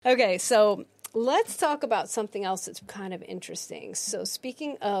Okay, so let's talk about something else that's kind of interesting. So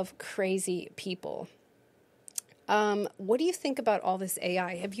speaking of crazy people, what do you think about all this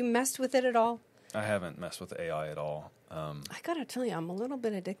AI? Have you messed with it at all? I haven't messed with AI at all. I got to tell you, I'm a little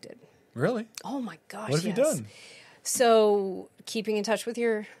bit addicted. Really? Oh, my gosh, What have you done? So keeping in touch with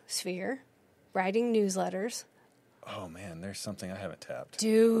your sphere, writing newsletters. Oh, man, there's something I haven't tapped.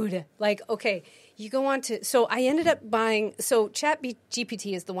 Dude, like, okay, you go on to, so I ended up buying, so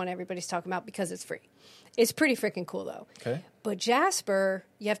ChatGPT is the one everybody's talking about because it's free. It's pretty freaking cool, though. Okay. But Jasper,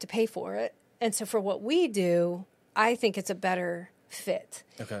 you have to pay for it. And so for what we do, I think it's a better fit.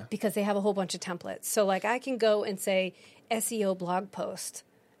 Okay. Because they have a whole bunch of templates. So, like, I can go and say SEO blog post,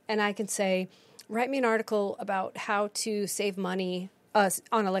 and I can say, write me an article about how to save money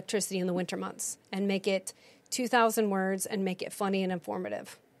on electricity in the winter months and make it 2,000 words and make it funny and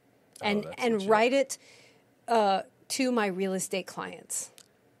informative. And write it to my real estate clients.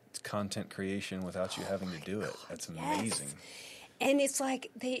 It's content creation without you having to do it. That's amazing. Yes. And it's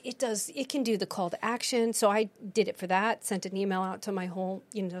like it can do the call to action. So I did it for that, sent an email out to my whole,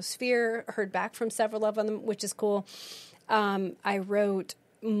 sphere, heard back from several of them, which is cool. I wrote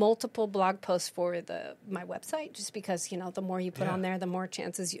multiple blog posts for my website just because, the more you put on there, the more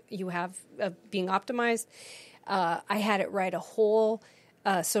chances you have of being optimized. I had it write a whole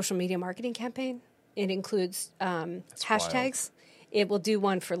social media marketing campaign. It includes hashtags. Wild. It will do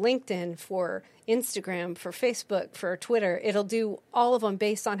one for LinkedIn, for Instagram, for Facebook, for Twitter. It'll do all of them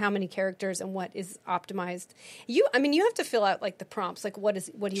based on how many characters and what is optimized. You have to fill out like the prompts, like what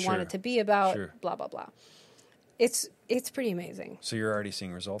do you want it to be about, blah, blah, blah. It's pretty amazing. So you're already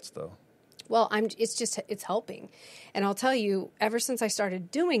seeing results though. Well, it's helping. And I'll tell you, ever since I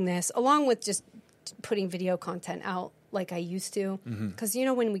started doing this, along with just putting video content out like I used to, because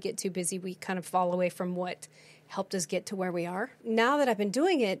when we get too busy, we kind of fall away from what helped us get to where we are. Now that I've been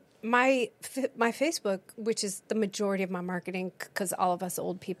doing it, my Facebook, which is the majority of my marketing, because all of us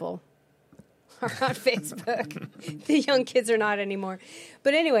old people are on Facebook. The young kids are not anymore.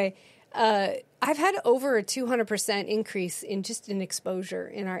 But anyway, I've had over a 200% increase in exposure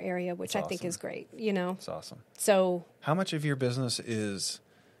in our area, which I think is great. It's awesome. So, how much of your business is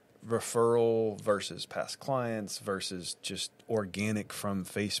referral versus past clients versus just organic from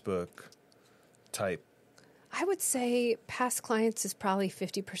Facebook type? I would say past clients is probably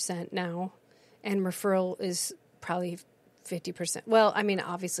 50% now, and referral is probably 50%. Well,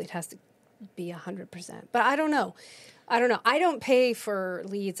 obviously it has to be 100%, but I don't know. I don't pay for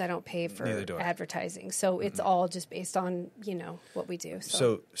leads. I don't pay for advertising. So it's all just based on, what we do.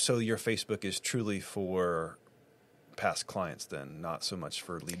 So your Facebook is truly for past clients then, not so much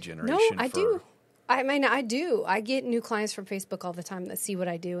for lead generation? No, I do. I do. I get new clients from Facebook all the time that see what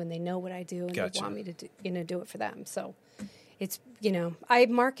I do and they know what I do and they want me to do it for them. So it's, I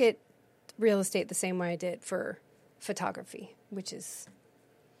market real estate the same way I did for photography, which is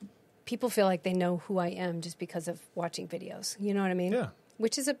people feel like they know who I am just because of watching videos. You know what I mean? Yeah.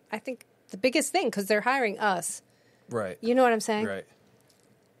 Which is, I think, the biggest thing because they're hiring us. Right. You know what I'm saying? Right.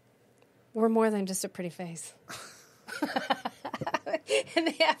 We're more than just a pretty face. And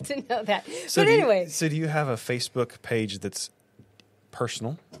they have to know that. So but anyway. Do you have a Facebook page that's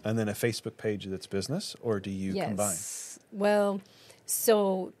personal and then a Facebook page that's business, or do you combine? Well,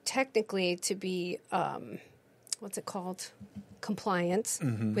 so technically to be, what's it called? Compliant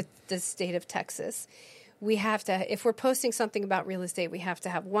with the state of Texas, we have to, if we're posting something about real estate, we have to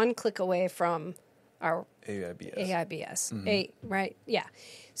have one click away from our AIBS. Right? Yeah.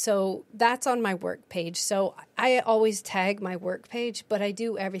 So that's on my work page. So I always tag my work page, but I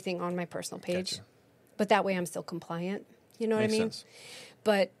do everything on my personal page. Gotcha. But that way I'm still compliant. You know what I mean? Sense.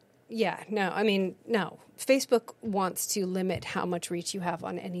 But yeah, no. Facebook wants to limit how much reach you have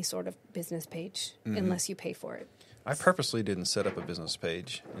on any sort of business page unless you pay for it. I purposely didn't set up a business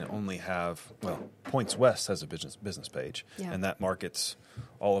page and only have, Points West has a business page, and that markets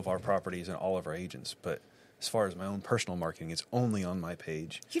all of our properties and all of our agents. But as far as my own personal marketing, it's only on my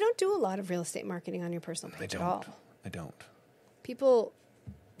page. You don't do a lot of real estate marketing on your personal page at all. I don't. People,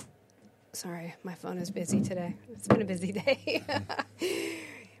 sorry, my phone is busy today. It's been a busy day.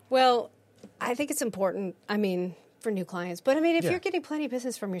 Well, I think it's important. For new clients. But, if you're getting plenty of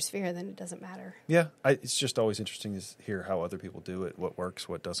business from your sphere, then it doesn't matter. Yeah. It's just always interesting to hear how other people do it, what works,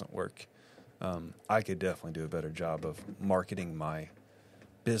 what doesn't work. I could definitely do a better job of marketing my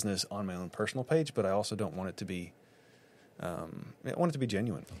business on my own personal page, but I also don't want it to be, I want it to be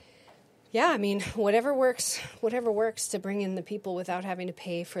genuine. Yeah, whatever works to bring in the people without having to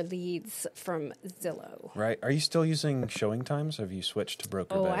pay for leads from Zillow. Right. Are you still using Showing Times? Have you switched to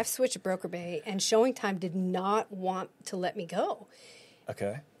Broker Bay? Oh, I've switched to Broker Bay, and Showing Time did not want to let me go.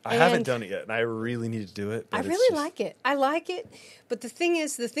 Okay. I haven't done it yet, and I really need to do it. I really like it. I like it. But the thing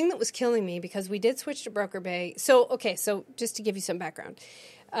that was killing me, because we did switch to Broker Bay. So just to give you some background.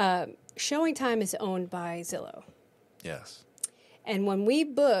 Showing Time is owned by Zillow. Yes. And when we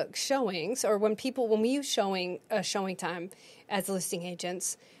book showings, or when we use showing Time as listing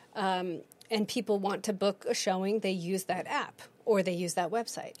agents, and people want to book a showing, they use that app or they use that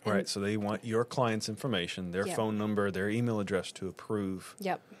website. Right. So they want your client's information, their phone number, their email address to approve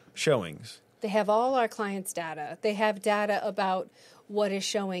showings. They have all our clients' data. They have data about what is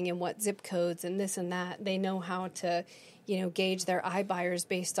showing and what zip codes and this and that. They know how to, gauge their iBuyers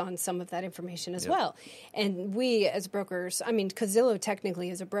based on some of that information as well. And we as brokers, because Zillow technically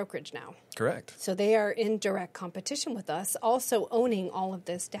is a brokerage now. Correct. So they are in direct competition with us, also owning all of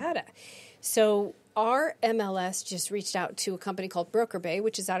this data. So our MLS just reached out to a company called Broker Bay,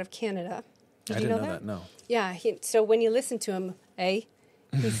 which is out of Canada. I didn't know that. No. Yeah. So when you listen to him,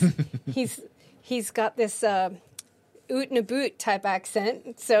 he's got this oot and a boot type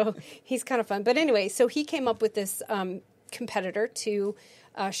accent, so he's kind of fun. But anyway, so he came up with this competitor to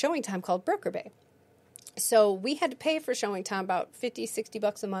Showing Time called Broker Bay. So we had to pay for Showing Time about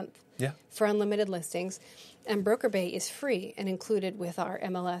 $50-$60 a month for unlimited listings, and Broker Bay is free and included with our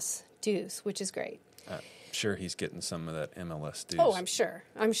MLS dues, which is great. Sure, he's getting some of that MLS dues. Oh, I'm sure.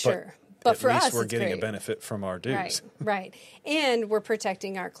 But for us, we're it's getting great. a benefit from our dues. Right. And we're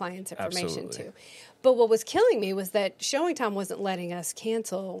protecting our clients' information Absolutely. too. But what was killing me was that Showing Time wasn't letting us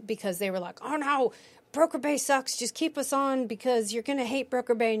cancel because they were like, oh no, Broker Bay sucks. Just keep us on because you're going to hate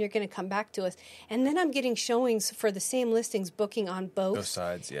Broker Bay and you're going to come back to us. And then I'm getting showings for the same listings booking on both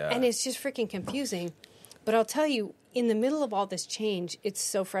sides, yeah. And it's just freaking confusing. But I'll tell you, in the middle of all this change, it's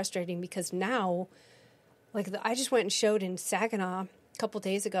so frustrating because now, I just went and showed in Saginaw a couple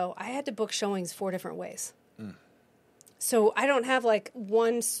days ago. I had to book showings 4 different ways. So I don't have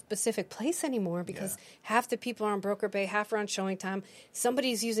one specific place anymore because half the people are on Broker Bay, half are on Showing Time.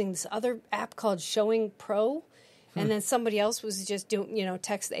 Somebody's using this other app called Showing Pro, and then somebody else was just doing,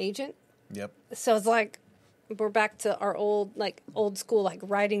 text the agent. Yep. So it's we're back to our old school,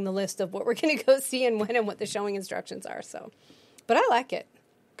 writing the list of what we're going to go see and when and what the showing instructions are. So, but I like it.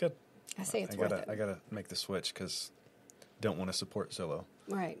 Good. I say it's worth it. I gotta make the switch because don't want to support Zillow.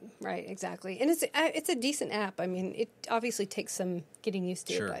 Right, exactly. And it's a decent app. It obviously takes some getting used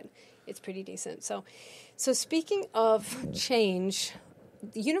to, but it's pretty decent. So speaking of change,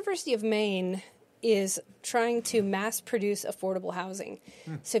 the University of Maine is trying to mass produce affordable housing.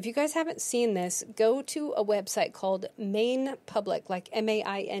 So if you guys haven't seen this, go to a website called Maine Public, like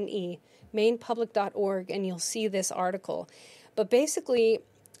MAINE, mainepublic.org, and you'll see this article. But basically,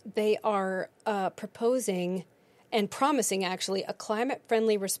 they are proposing and promising, actually, a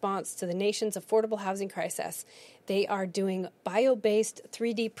climate-friendly response to the nation's affordable housing crisis. They are doing bio-based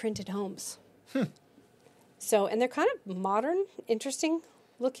 3D printed homes. So, and they're kind of modern, interesting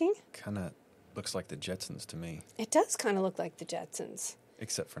looking. Kind of looks like the Jetsons to me. It does kind of look like the Jetsons.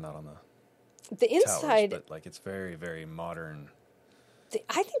 Except for not on the inside, towers, but it's very, very modern.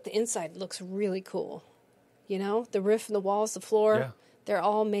 I think the inside looks really cool. The roof and the walls, the floor, they're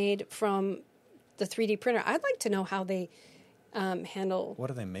all made from the 3D printer. I'd like to know how they handle. What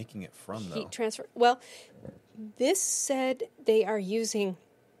are they making it from, though? Heat transfer. Well, this said they are using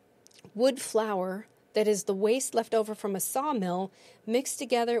wood flour that is the waste left over from a sawmill mixed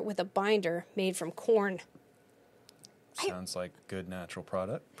together with a binder made from corn. Sounds like good natural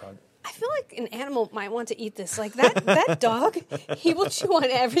product. I feel like an animal might want to eat this. That dog, he will chew on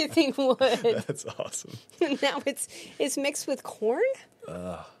everything wood. That's awesome. Now it's mixed with corn?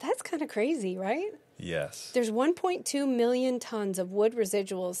 That's kind of crazy, right? Yes. There's 1.2 million tons of wood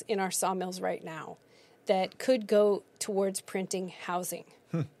residuals in our sawmills right now that could go towards printing housing.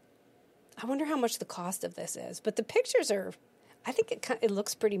 I wonder how much the cost of this is. But the pictures are, I think it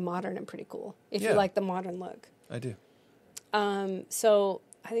looks pretty modern and pretty cool, if you like the modern look. I do. So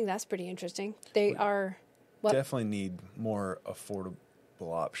I think that's pretty interesting. They are... Definitely need more affordable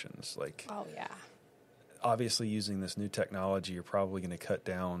options. Oh, yeah. Obviously, using this new technology, you're probably going to cut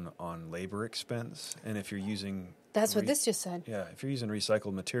down on labor expense. And if you're using... That's what this just said. Yeah, if you're using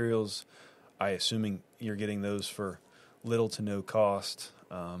recycled materials, assuming you're getting those for little to no cost.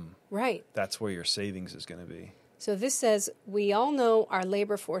 Right. That's where your savings is going to be. So this says, we all know our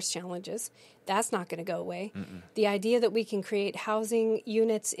labor force challenges. That's not going to go away. The idea that we can create housing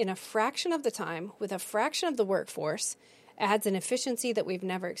units in a fraction of the time with a fraction of the workforce adds an efficiency that we've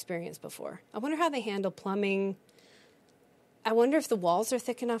never experienced before. I wonder how they handle plumbing. I wonder if the walls are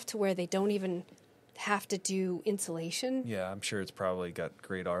thick enough to where they don't even have to do insulation. Yeah, I'm sure it's probably got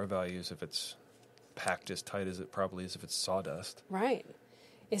great R values if it's packed as tight as it probably is if it's sawdust. Right.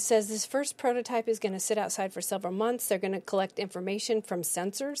 It says this first prototype is going to sit outside for several months. They're going to collect information from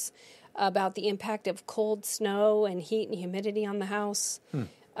sensors about the impact of cold, snow, and heat and humidity on the house.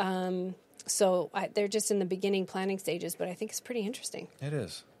 They're just in the beginning planning stages, but I think it's pretty interesting. It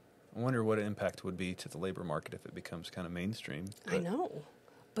is. I wonder what an impact would be to the labor market if it becomes kind of mainstream. I know.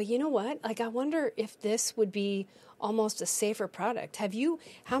 But you know what? Like, I wonder if this would be almost a safer product.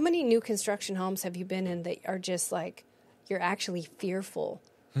 How many new construction homes have you been in that are just like, you're actually fearful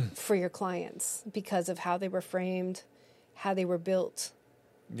for your clients because of how they were framed, how they were built?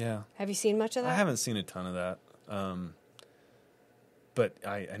 Yeah. Have you seen much of that? I haven't seen a ton of that. But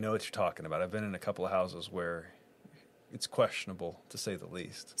I know what you're talking about. I've been in a couple of houses where it's questionable, to say the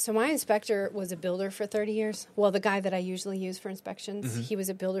least. So my inspector was a builder for 30 years. Well, the guy that I usually use for inspections, he was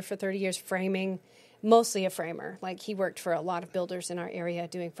a builder for 30 years, framing, mostly a framer. Like, he worked for a lot of builders in our area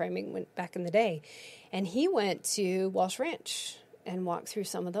doing framing back in the day. And he went to Walsh Ranch and walked through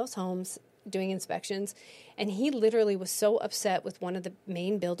some of those homes doing inspections. And he literally was so upset with one of the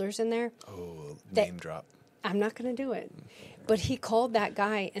main builders in there. Oh, name drop. I'm not going to do it. But he called that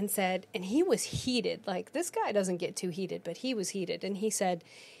guy and said, and he was heated. Like, this guy doesn't get too heated, but he was heated. And he said,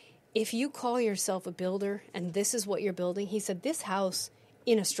 if you call yourself a builder and this is what you're building, he said, this house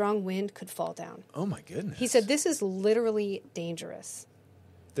in a strong wind could fall down. Oh, my goodness. He said, this is literally dangerous.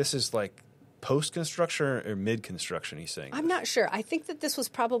 This is like post-construction or mid-construction, he's saying? I'm not sure. I think that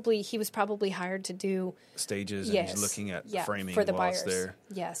he was probably hired to do stages, and he's looking at framing for the while buyers. it's there.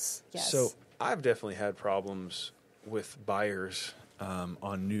 Yes. So I've definitely had problems with buyers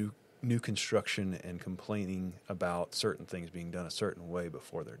on new construction and complaining about certain things being done a certain way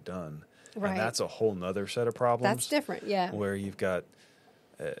before they're done. Right. And that's a whole nother set of problems. That's different, yeah. Where you've got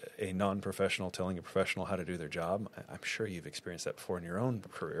a non-professional telling a professional how to do their job. I'm sure you've experienced that before in your own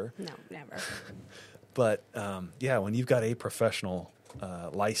career. No, never. But, when you've got a professional,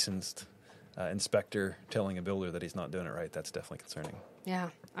 licensed inspector telling a builder that he's not doing it right, that's definitely concerning. Yeah.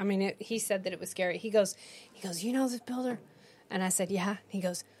 I mean, he said that it was scary. He goes, you know this builder? And I said, yeah. He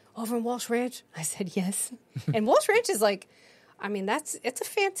goes, over in Walsh Ranch? I said, yes. And Walsh Ranch is like, I mean, it's a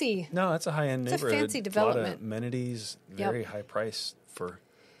fancy. No, it's a high-end neighborhood. It's a fancy development. A lot of amenities, very high price for.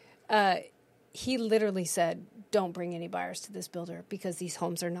 He literally said, don't bring any buyers to this builder because these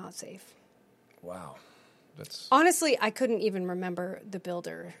homes are not safe. Wow. That's. Honestly, I couldn't even remember the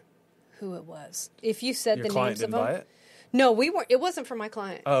builder, who it was. If you said Your the client names didn't of them. buy it? No, we weren't. It wasn't for my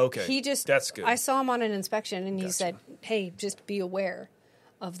client. Oh, okay. He just. That's good. I saw him on an inspection, and he Gotcha. said, "Hey, just be aware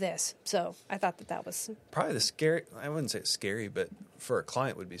of this." So I thought that was probably the scary. I wouldn't say it's scary, but for a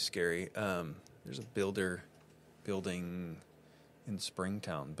client would be scary. There's a builder building in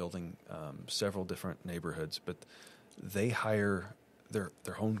Springtown, building several different neighborhoods, but they hire their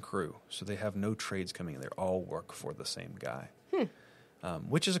own crew, so they have no trades coming in. They all work for the same guy.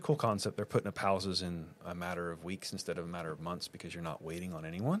 Which is a cool concept. They're putting up houses in a matter of weeks instead of a matter of months because you're not waiting on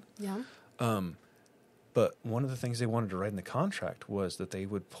anyone. yeah. But one of the things they wanted to write in the contract was that they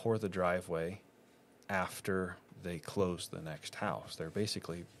would pour the driveway after they closed the next house. They're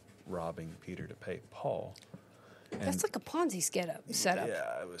basically robbing Peter to pay Paul. And That's like a Ponzi setup.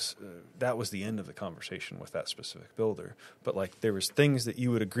 yeah, it was. That was the end of the conversation with that specific builder. But like, there was things that you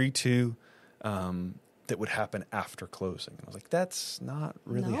would agree to that would happen after closing. And I was like, that's not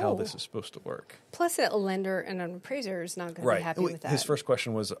really how this is supposed to work. Plus, a lender and an appraiser is not going to be happy with that. His first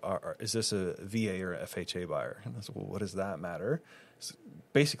question was, is this a VA or a FHA buyer? And I said, well, what does that matter? It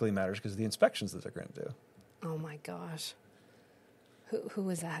basically matters because of the inspections that they're going to do. Oh, my gosh. Who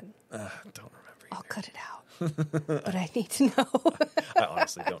was that? Don't remember either. I'll cut it out. But I need to know. I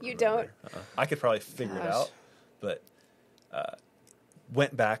honestly don't You remember. don't? I could probably figure it out, but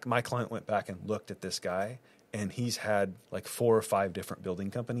my client went back and looked at this guy, and he's had like 4 or 5 different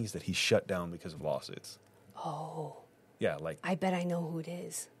building companies that he shut down because of lawsuits. Oh. Yeah, like. I bet I know who it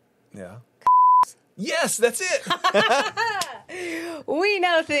is. Yeah. Yes, that's it. We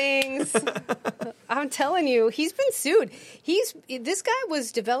know things. I'm telling you, he's been sued. This guy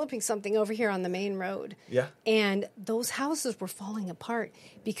was developing something over here on the main road. Yeah. And those houses were falling apart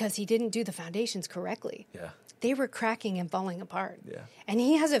because he didn't do the foundations correctly. Yeah. They were cracking and falling apart. Yeah. And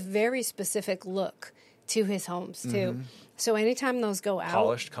he has a very specific look to his homes, too. Mm-hmm. So anytime those go out.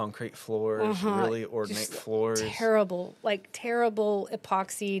 Polished concrete floors, really ornate just floors. Terrible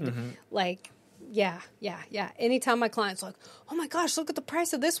epoxied, Yeah. Anytime my client's like, oh my gosh, look at the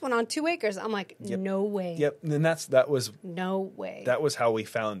price of this one on 2 acres. I'm like, no way. Yep. And that was No way. That was how we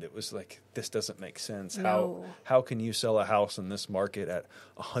found it. Was like, this doesn't make sense. No. How can you sell a house in this market at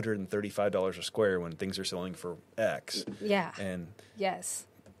 $135 a square when things are selling for X? Yeah. And yes.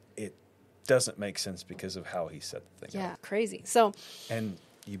 it doesn't make sense because of how he set the thing up. Yeah, crazy. So And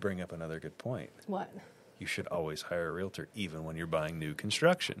you bring up another good point. What? You should always hire a realtor, even when you're buying new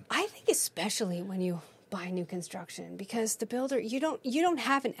construction. I think especially when you buy new construction, because the builder, you don't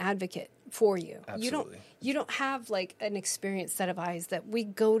have an advocate for you. Absolutely. You don't have like an experienced set of eyes that we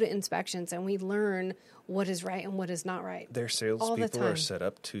go to inspections and we learn what is right and what is not right. Their salespeople are set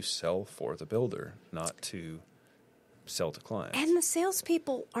up to sell for the builder, not to sell to clients. And the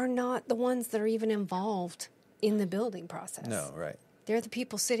salespeople are not the ones that are even involved in the building process. No, right. They're the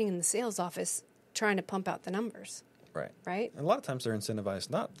people sitting in the sales office trying to pump out the numbers. Right. Right? And a lot of times they're incentivized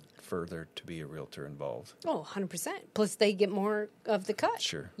not for there to be a realtor involved. Oh, 100%. Plus they get more of the cut.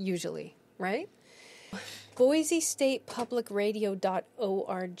 Sure. Usually, right? Boise State Public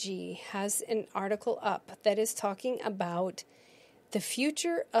Radio.org has an article up that is talking about the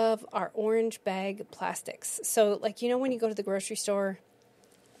future of our orange bag plastics. So, like, you know when you go to the grocery store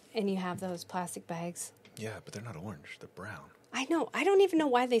and you have those plastic bags? Yeah, but they're not orange. They're brown. I know. I don't even know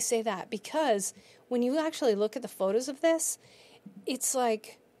why they say that, because when you actually look at the photos of this, it's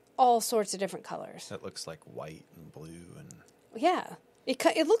like all sorts of different colors. That looks like white and blue and... Yeah.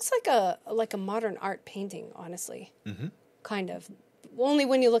 It looks like a modern art painting, honestly. Mm-hmm. Kind of. Only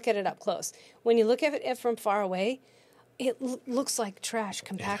when you look at it up close. When you look at it from far away, it looks like trash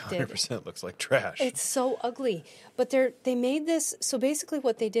compacted. It 100% looks like trash. It's so ugly. But they made this, so basically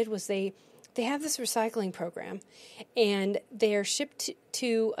what they did was they have this recycling program, and they are shipped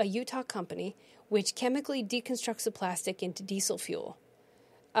to a Utah company which chemically deconstructs the plastic into diesel fuel.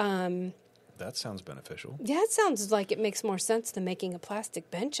 That sounds beneficial. Yeah, it sounds like it makes more sense than making a plastic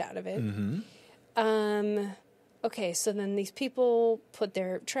bench out of it. Mm-hmm. Okay, so then these people put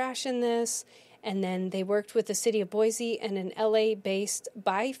their trash in this, and then they worked with the city of Boise and an LA-based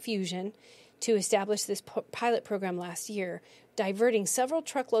Bifusion to establish this pilot program last year, diverting several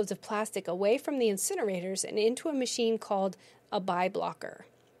truckloads of plastic away from the incinerators and into a machine called a bi-blocker.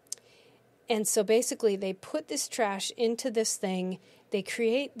 And so basically they put this trash into this thing. They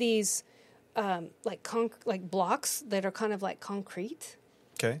create these like blocks that are kind of like concrete.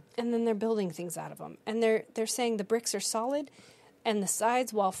 Okay. And then they're building things out of them. And they're saying the bricks are solid and the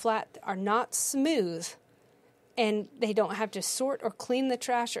sides, while flat, are not smooth. And they don't have to sort or clean the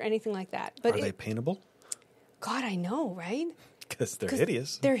trash or anything like that. But are they paintable? God, I know, right? Because they're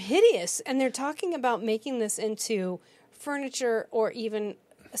hideous. They're hideous. And they're talking about making this into furniture or even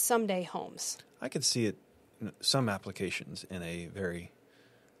someday homes. I could see it, some applications in a very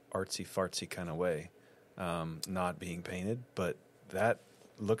artsy-fartsy kind of way, not being painted, but that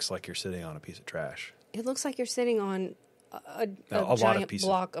looks like you're sitting on a piece of trash. It looks like you're sitting on a giant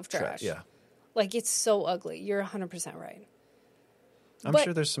block of trash. Yeah. Like, it's so ugly. You're 100% right. I'm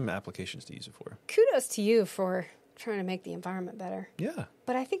sure there's some applications to use it for. Kudos to you for trying to make the environment better. Yeah.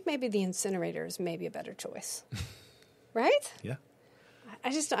 But I think maybe the incinerator is maybe a better choice. Right? Yeah. I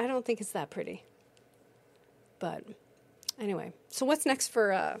don't think it's that pretty. But anyway, so what's next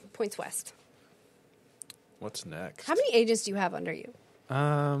for Points West? What's next? How many agents do you have under you?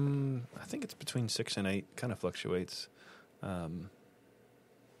 I think it's between 6 and 8. Kind of fluctuates.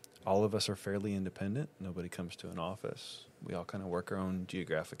 All of us are fairly independent. Nobody comes to an office. We all kind of work our own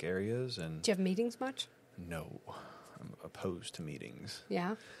geographic areas. And do you have meetings much? No, I'm opposed to meetings.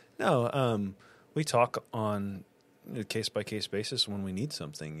 Yeah. No, we talk on a case-by-case basis when we need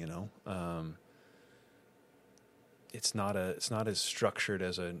something, you know. It's not as structured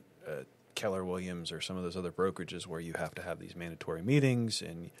as a Keller Williams or some of those other brokerages where you have to have these mandatory meetings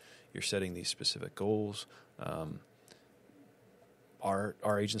and you're setting these specific goals.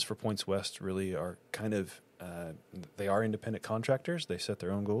 Our agents for Points West really are kind of they are independent contractors. They set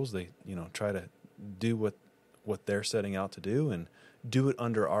their own goals. They try to do what they're setting out to do and do it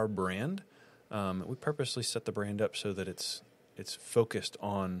under our brand. We purposely set the brand up so that it's focused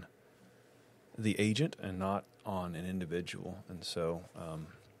on the agent and not on an individual. And so,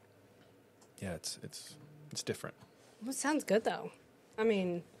 it's different. Well, it sounds good though. I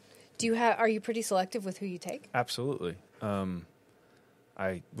mean, are you pretty selective with who you take? Absolutely.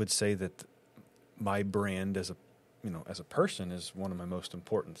 I would say that my brand as a person is one of my most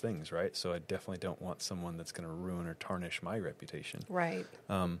important things, right? So I definitely don't want someone that's going to ruin or tarnish my reputation. Right.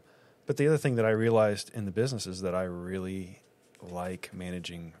 But the other thing that I realized in the business is that I really like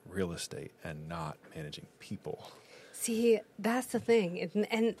managing real estate and not managing people. See, that's the thing.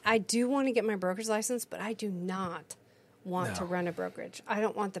 And I do want to get my broker's license, but I do not want to run a brokerage. I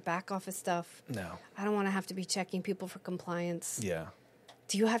don't want the back office stuff. No. I don't want to have to be checking people for compliance. Yeah.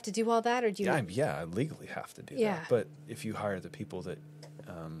 Do you have to do all that, or do you? Yeah, I legally have to do that. But if you hire the people that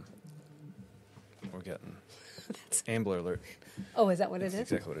we're getting Ambler alert. Oh, is that what That's it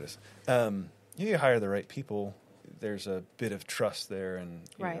is? Exactly what it is. You hire the right people. there's a bit of trust there, and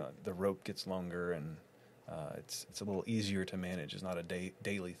Right. The rope gets longer, and it's a little easier to manage. It's not a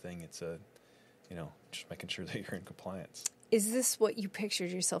daily thing. It's just making sure that you're in compliance. Is this what you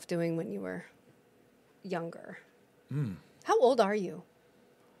pictured yourself doing when you were younger? Mm. How old are you?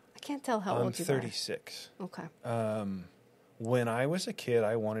 I can't tell how old you are. I'm 36. Okay. When I was a kid,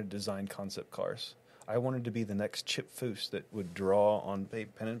 I wanted to design concept cars. I wanted to be the next Chip Foose that would draw on pen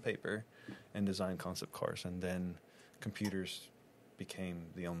and paper and design concept cars. And then computers became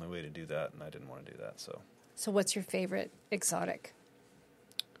the only way to do that, and I didn't want to do that. So what's your favorite exotic?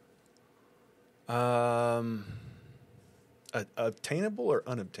 Obtainable or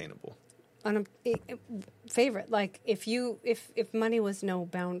unobtainable? Favorite, like if money was no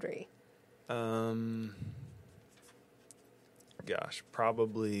boundary. Gosh,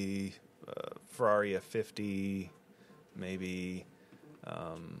 probably Ferrari F50, maybe.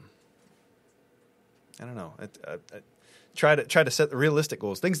 I don't know. I try to set the realistic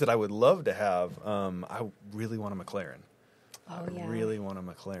goals, things that I would love to have. I really want a McLaren. Oh yeah, I really want a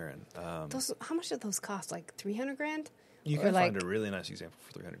McLaren. How much do those cost? Like $300,000? You can find a really nice example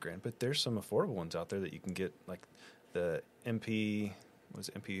for $300,000, but there's some affordable ones out there that you can get, like the MP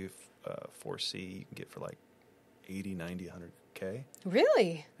 4C. You can get for like 80, 90, 100K.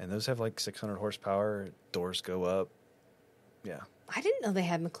 Really? And those have like 600 horsepower. Doors go up. Yeah. I didn't know they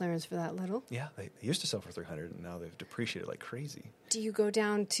had McLarens for that little. Yeah, they used to sell for 300, and now they've depreciated like crazy. Do you go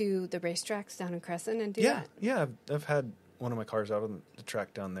down to the racetracks down in Crescent and do that? Yeah. I've had one of my cars out on the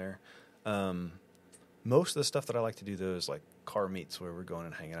track down there. Most of the stuff that I like to do, though, is like car meets where we're going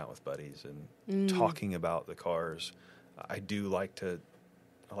and hanging out with buddies and talking about the cars. I like to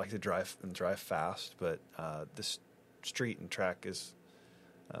drive fast, but this street and track is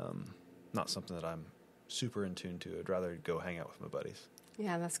not something that I'm super in tune to. I'd rather go hang out with my buddies.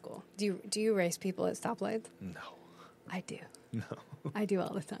 Yeah, that's cool. Do you race people at stoplights? No. I do. No. I do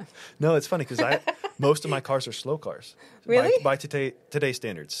all the time. No, it's funny because most of my cars are slow cars. Really? By today's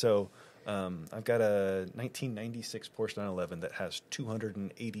standards. So I've got a 1996 Porsche 911 that has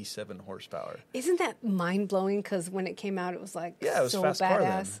 287 horsepower. Isn't that mind-blowing? Because when it came out, it was like it was so a fast car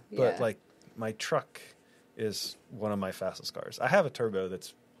then. badass. But like my truck is one of my fastest cars. I have a turbo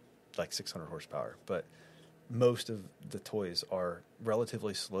that's like 600 horsepower, but most of the toys are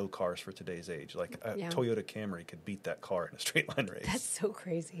relatively slow cars for today's age. Like a Toyota Camry could beat that car in a straight line race. That's so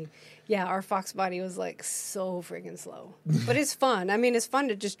crazy. Yeah, our Fox body was like so friggin' slow. But it's fun. I mean, it's fun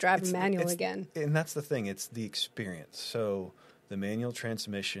to just drive a manual again. And that's the thing. It's the experience. So the manual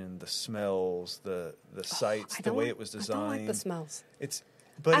transmission, the smells, the sights, the way it was designed. I don't like the smells.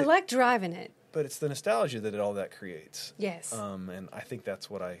 I like driving it. But it's the nostalgia that all that creates. Yes. And I think that's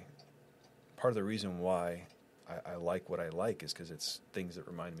part of the reason why I like what I like is because it's things that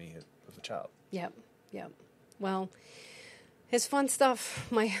remind me of a child. Yep. Well, it's fun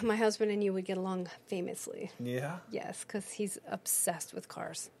stuff. My husband and you would get along famously. Yeah? Yes, because he's obsessed with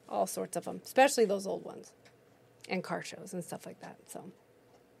cars. All sorts of them, especially those old ones. And car shows and stuff like that. So,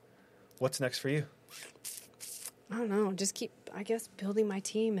 what's next for you? I don't know. Just keep, I guess, building my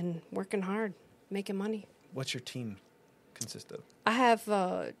team and working hard, making money. What's your team consist of? I have,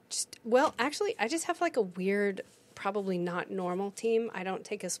 actually, I just have like a weird, probably not normal team. I don't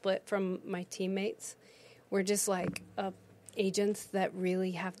take a split from my teammates. We're just like agents that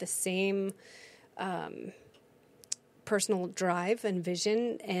really have the same personal drive and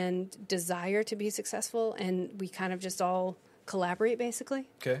vision and desire to be successful, and we kind of just all collaborate, basically.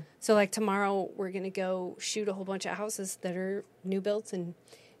 Okay. So, like, tomorrow we're going to go shoot a whole bunch of houses that are new builds and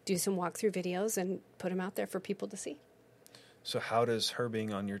do some walkthrough videos and put them out there for people to see. So how does her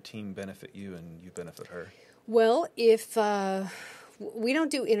being on your team benefit you and you benefit her? Well, if we don't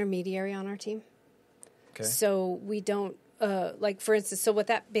do intermediary on our team. Okay. So we don't, like, for instance, so what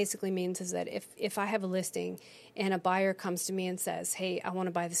that basically means is that if I have a listing and a buyer comes to me and says, hey, I want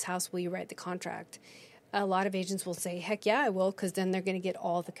to buy this house, will you write the contract? A lot of agents will say, heck yeah, I will, because then they're going to get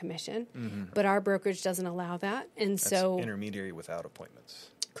all the commission. Mm-hmm. But our brokerage doesn't allow that. And That's so intermediary without appointments.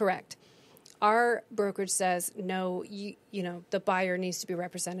 Correct. Our brokerage says, no, you know, the buyer needs to be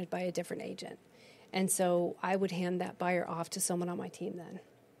represented by a different agent. And so I would hand that buyer off to someone on my team then,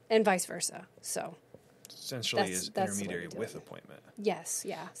 and vice versa. So essentially is intermediary with appointment. Yes,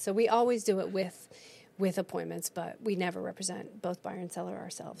 yeah. So we always do it with appointments, but we never represent both buyer and seller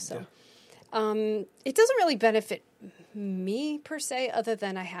ourselves. So it doesn't really benefit me per se, other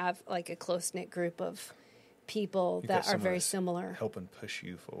than I have like a close-knit group of people that are very similar. Helping push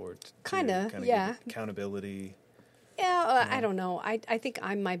you forward. Kind of, yeah. Accountability. Yeah, I don't know. I think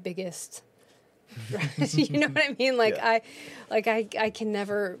I'm my biggest You know what I mean? Like Yeah. I can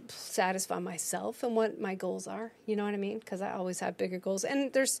never satisfy myself and what my goals are. You know what I mean? Because I always have bigger goals.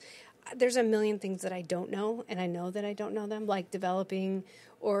 And there's a million things that I don't know, and I know that I don't know them, like developing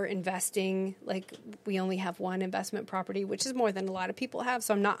or investing. Like we only have one investment property, which is more than a lot of people have.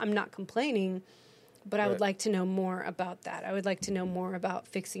 So I'm not complaining, but I would like to know more about that. I would like to know more about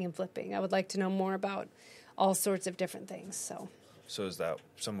fixing and flipping. I would like to know more about all sorts of different things. So is that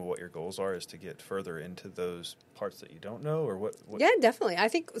some of what your goals are, is to get further into those parts that you don't know, or what? Yeah, definitely. I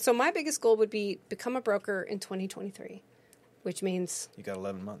think so. My biggest goal would be become a broker in 2023, which means You got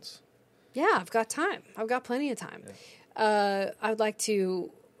 11 months. yeah, I've got time. I've got plenty of time. Yeah. I would like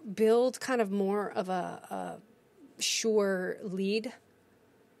to build kind of more of a sure lead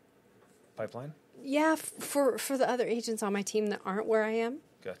Pipeline? Yeah, for the other agents on my team that aren't where I am.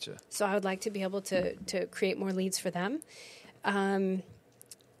 Gotcha. So I would like to be able to create more leads for them.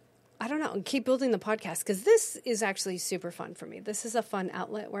 I don't know, keep building the podcast, because this is actually super fun for me. This is a fun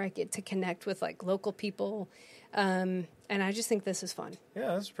outlet where I get to connect with like local people, and I just think this is fun. Yeah,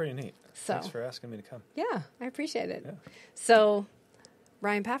 that's pretty neat. So, thanks for asking me to come. Yeah, I appreciate it. Yeah. So,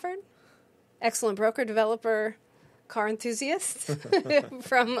 Ryan Pafford, excellent broker, developer, car enthusiast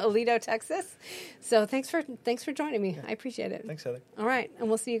from Aledo, Texas. So thanks for joining me. I appreciate it. Thanks, Heather. All right, and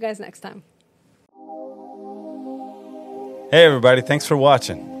we'll see you guys next time. Hey, everybody. Thanks for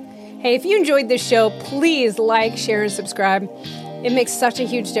watching. Hey, if you enjoyed this show, please like, share, and subscribe. It makes such a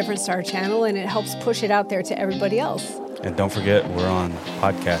huge difference to our channel, and it helps push it out there to everybody else. And don't forget, we're on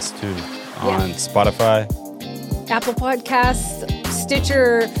podcast too, on Spotify, Apple Podcasts,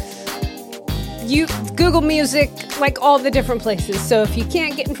 Stitcher, Google Music, like all the different places. So if you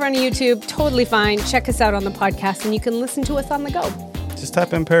can't get in front of YouTube, totally fine. Check us out on the podcast, and you can listen to us on the go. Just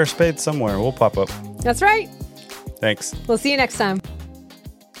type in Pair of Spades somewhere. We'll pop up. That's right. Thanks. We'll see you next time.